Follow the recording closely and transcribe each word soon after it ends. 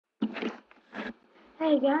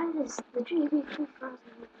Hey guys, it's the GB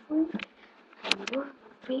 2003 and we'll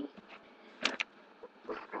be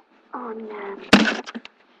on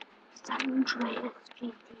San Andreas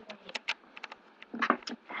GTA.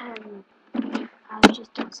 I was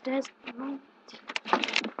just downstairs at the moment.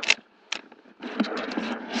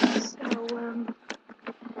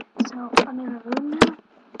 So I'm in a room now.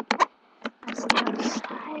 I see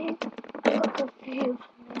outside. Got a few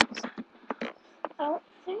things. I don't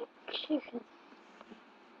think you can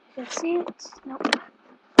see it. Nope.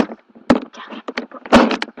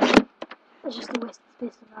 It's just a waste of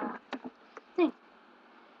space of a thing.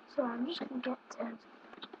 So I'm just gonna get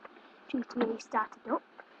GTA started up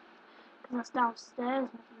because that's downstairs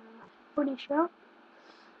making a funny show.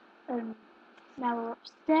 Now we're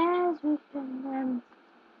upstairs. We can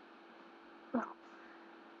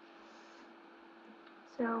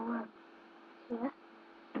here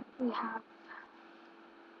we have.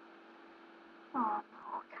 Oh no,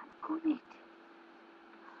 I can't open it.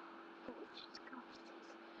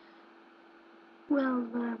 Well,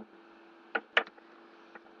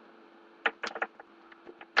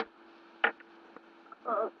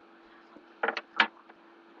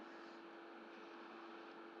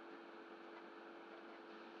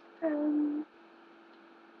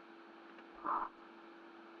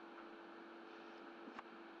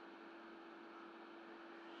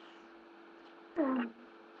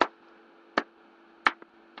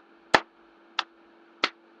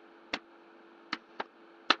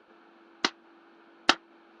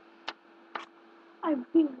 I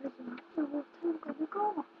really don't know what I'm gonna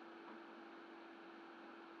go.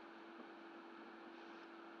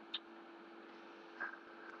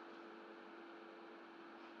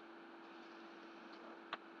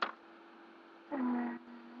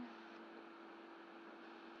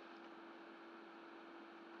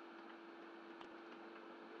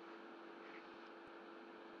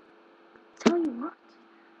 Tell you what,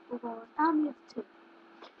 we'll go an army of two.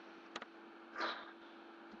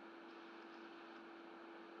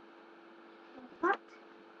 In fact,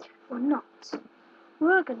 we're not.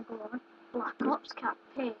 We're gonna go on Black Ops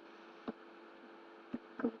campaign.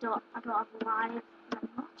 Because I don't have a live, and I'm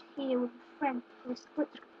not here with a friend for a split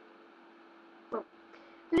screen. Well,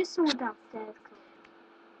 there is someone downstairs called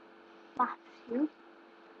Matthew.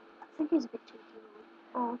 I think he's a bit too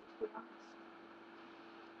old to be honest.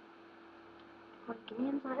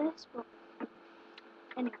 Playing games like this, but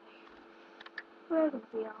anyway, we're gonna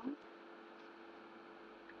be on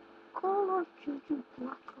Call of Duty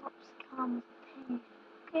Black Ops campaign,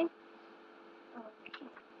 okay? Okay.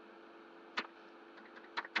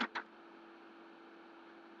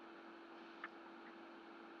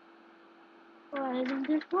 Why isn't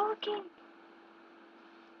this working?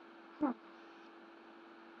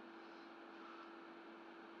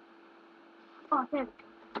 Oh, there we go.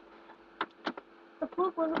 The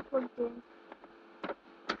plug wasn't plugged in.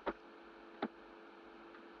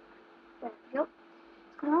 There we go.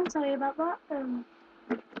 Come on, sorry about that.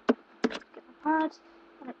 Get my pad,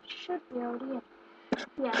 and it should be already in.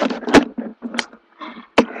 Yeah. There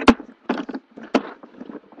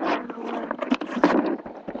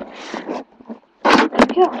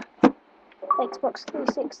we go. Xbox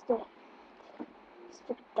 360.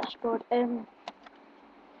 Stupid dashboard. So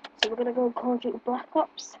we're gonna go Call of Duty Black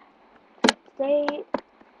Ops. Today,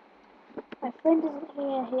 my friend isn't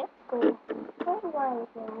here. He had to go quite a while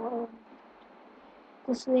ago.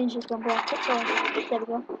 The screen's just gone black. So there we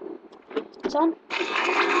go. It's on.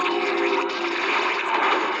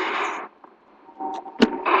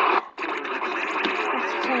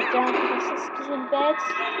 Let's turn it down for my sister's in bed.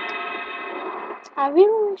 I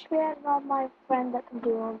really wish we had my friend that can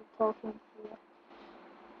do all the talking here.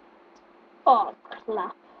 Oh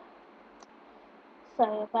crap.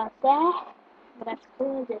 Sorry about that. I'm gonna have to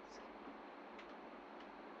clear this.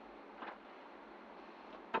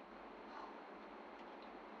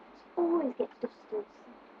 Always gets dusted.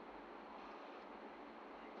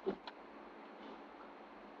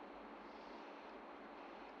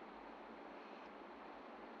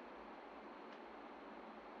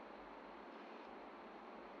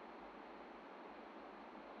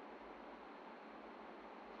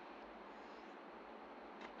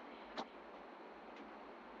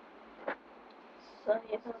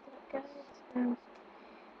 Sorry about that, guys.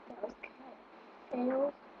 That was kind of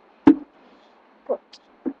failed, but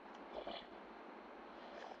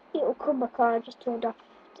it'll come back on. I just turned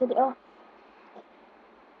it off.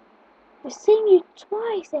 We're seeing you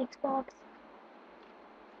twice, Xbox.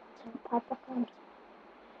 Turn the pad back on.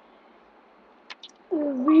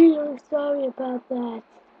 We're really sorry about that.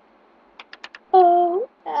 Oh,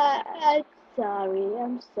 I'm sorry.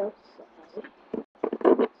 I'm so sorry.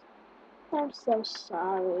 I'm so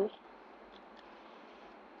sorry.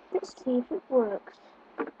 Let's see if it works.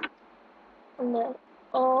 And then,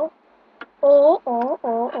 or,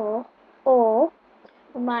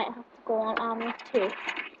 we might have to go on armor 2.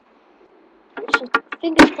 Just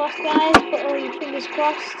fingers crossed, guys. Put all your fingers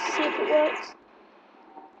crossed to see if it works.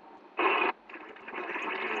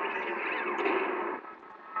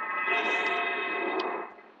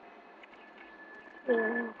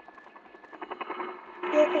 Yeah.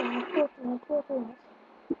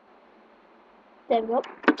 There we go.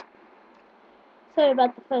 Sorry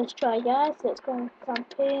about the first try, guys. Let's go on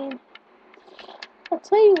campaign. I'll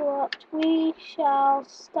tell you what, we shall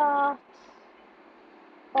start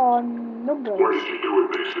on numbers. What did you do it,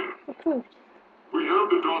 Mason? Recruit. We have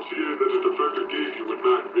the dossier that the defector gave you and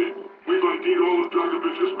McVeigh. We've ID'd all of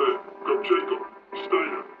Dragovich's men. Gubchenko,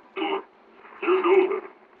 Steiner, Plum. You know them.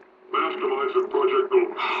 Masterminds of Project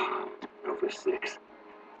Nova. Nova 6.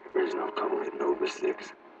 There's no code in Nova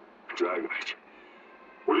 6. Dragovich.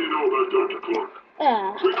 What do you know about Dr. Clark?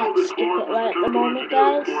 Let's We know that skip Clark it was right the at the chemical moment,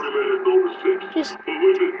 engineer guys. formulated Nova 6. Just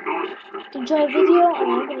Malignant narcissist. enjoy the video,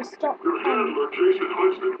 and I'm gonna stop. Your handler, Jason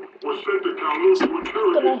Hudson, was sent to Kowloon to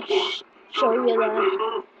interrogate Clark. Show you the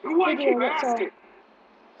Why'd video, you that's ask all. it?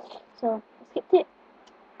 So, I skipped it.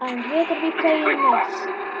 And we're gonna be playing this.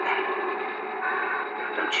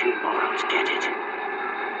 Don't you morons get it?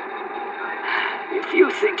 If you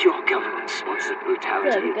think your government-sponsored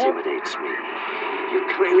brutality intimidates me, you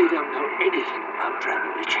clearly don't know anything about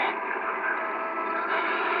Dragovich.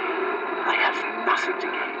 I have nothing to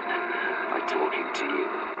gain by talking to you.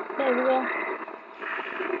 There we go.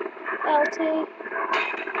 LT.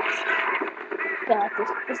 God,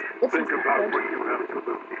 this is Think not about good. what you have to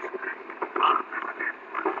lose.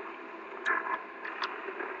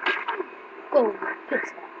 Go,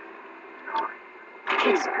 pizza.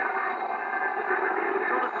 Pizza.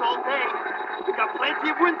 Do this all day. We got plenty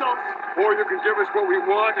of windows. Or you can give us what we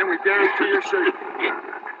want and we guarantee your safety.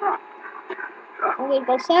 I'm gonna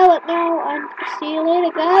go sell it now, and see you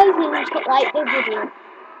later, guys. And just like the video.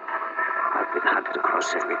 I've been hunted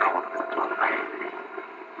across every corner of the globe.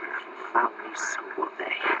 Found me, so will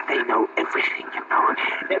they. They know everything you know.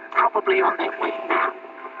 They're probably on their way now.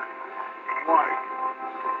 Why?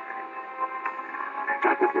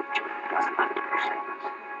 Dragovich doesn't understand.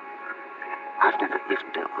 I've never even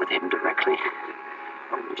dealt with him directly.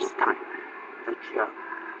 Only Steiner, the Joe.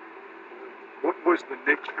 What was the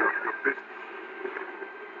nature of your business?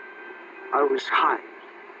 I was hired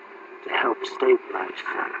to help stabilize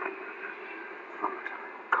volatile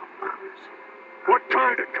compounds. What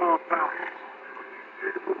kind of compound?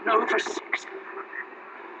 Nova 6.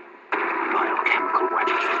 Biochemical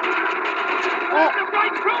weapons. They're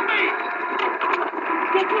right through me!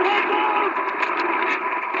 Get your head down!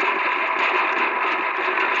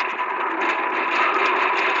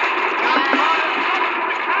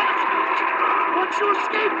 What's your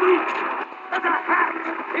escape route? There's a hatch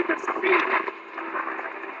in the sea.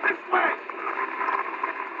 This way.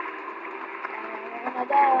 Oh,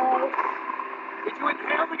 guys. Did you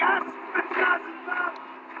inhale the gas?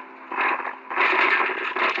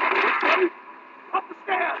 Ready? Up the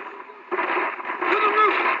stairs. To the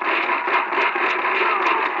roof.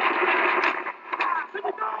 To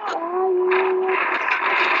the door.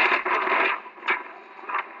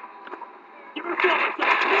 Give her a feel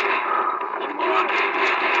myself. One more.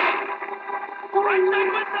 Right side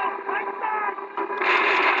window. Right side.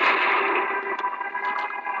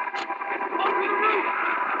 Up to the roof.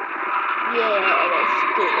 Yeah, let's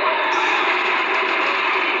do this.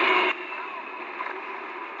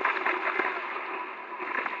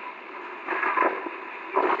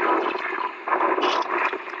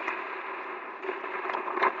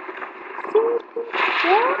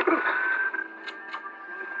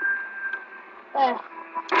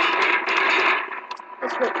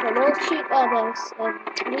 Let's look for those sheep. Oh, there's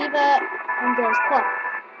lever and there's clock.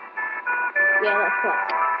 Yeah, that's clock.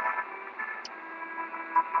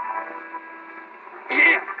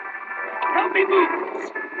 Here. Help me move.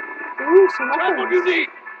 Ooh, some Tell what you weapons. need.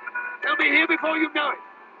 They'll be here before you know it.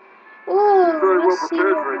 Ooh, Very well let's see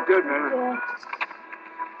prepared what for a we dead can man. get.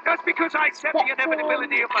 Just because I accept the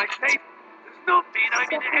inevitability of my fate does not mean I'm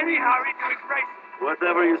in any hurry to embrace it.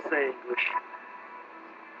 Whatever you say, English.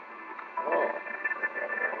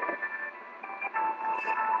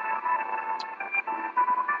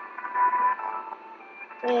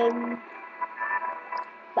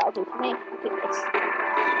 That'll do for me. I think this.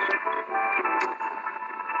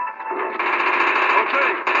 Okay,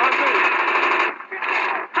 I'm in.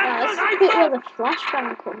 Let's put where the flashbang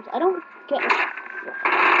comes. I don't get the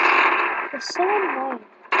flashbangs. They're so annoying.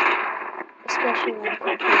 Especially actually want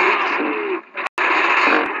to complete.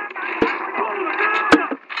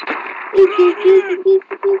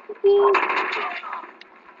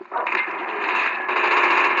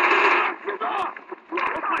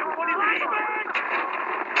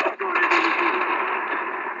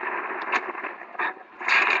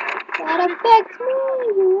 That affects me.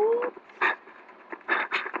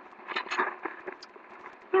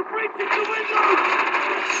 They're breaking the window!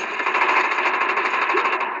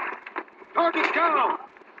 Target down!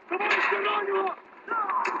 Come on, get on you up!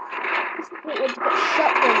 Wait, let's get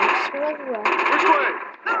shotguns from everywhere. Which way?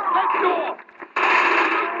 Let's go!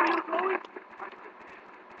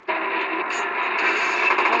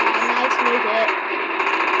 Nice, made it.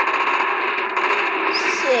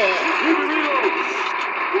 Sick. Need to reload!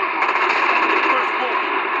 First floor!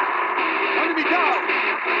 Enemy down! Get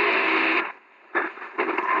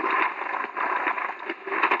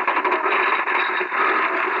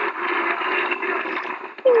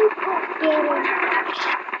him.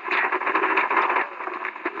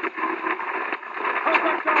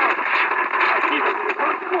 Contact down! I see them!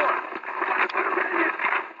 First floor!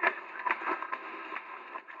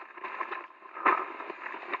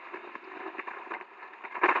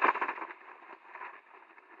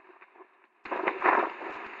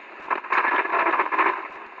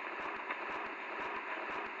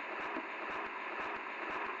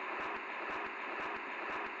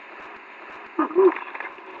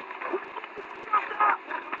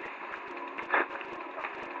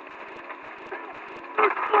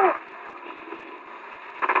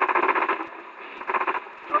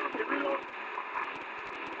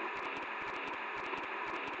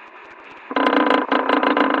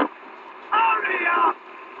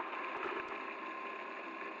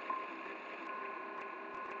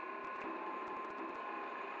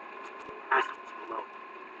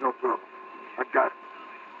 No problem. I got it.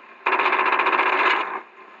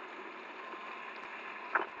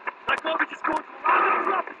 That garbage is going to allow the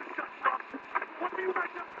traffic to shut down. What do you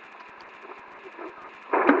reckon?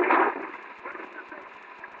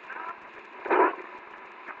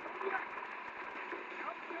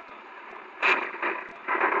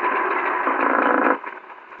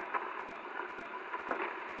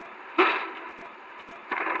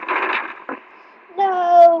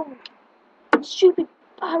 No! Stupid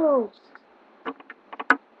barrels.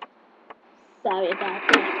 Sorry about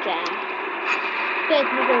that, guy.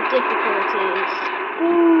 Technical difficulties.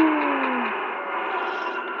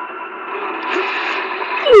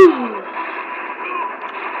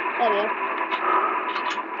 There we go.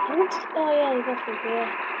 Oh yeah, you got through here.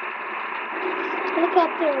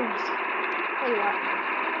 Helicopters. There you are.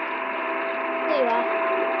 There you are.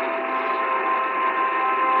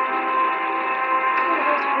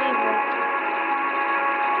 Where's Weaver?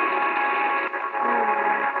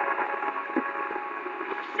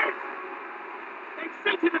 Shit! They've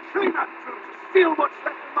sent in a train up through to steal what's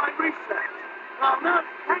left of my research. Well, no,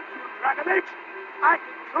 thank you, Dragovich. I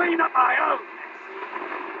can clean up my own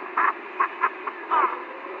mess.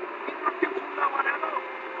 Introduce no one else.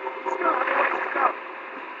 Still have a ways to go.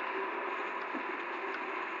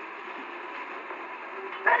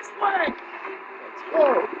 This way! Let's go.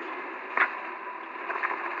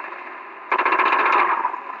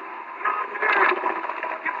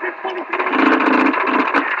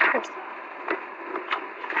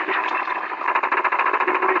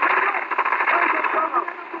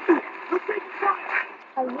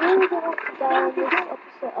 I really don't want to die on this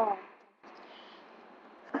episode. Oh.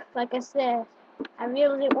 Like I said, I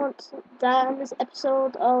really didn't want to die on this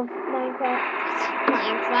episode of Minecraft.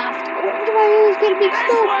 What do I always get mixed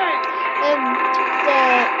up? The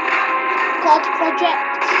COD project.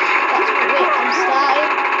 That's what I'm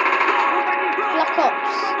starting. Black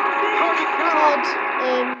Ops. COD.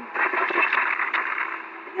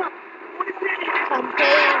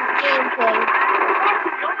 Campaign gameplay.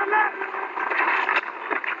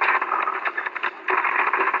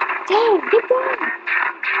 Down, get down.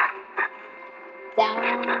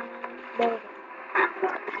 Down. There.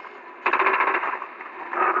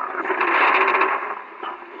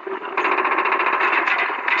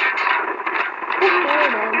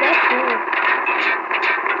 That's cool.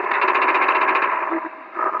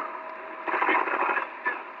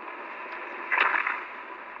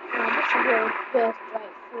 Oh, this is really burst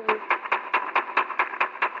right through.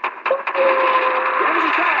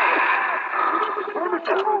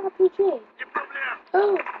 Oh, RPG.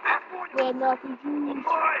 Oh, yeah, no RPGs.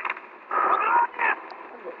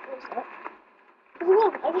 What's that?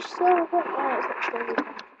 I just saw it. Oh, it's not story time.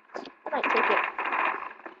 I might take it.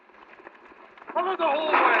 Follow the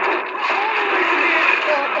hallway. All the way to the end.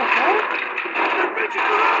 What the hell? They're reaching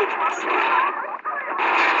the road.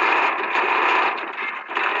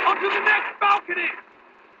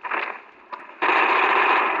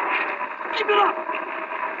 Keep it up!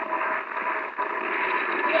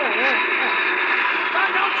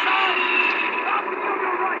 Back outside! Up to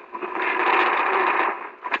your right!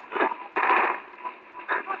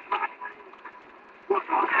 Look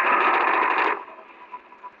on!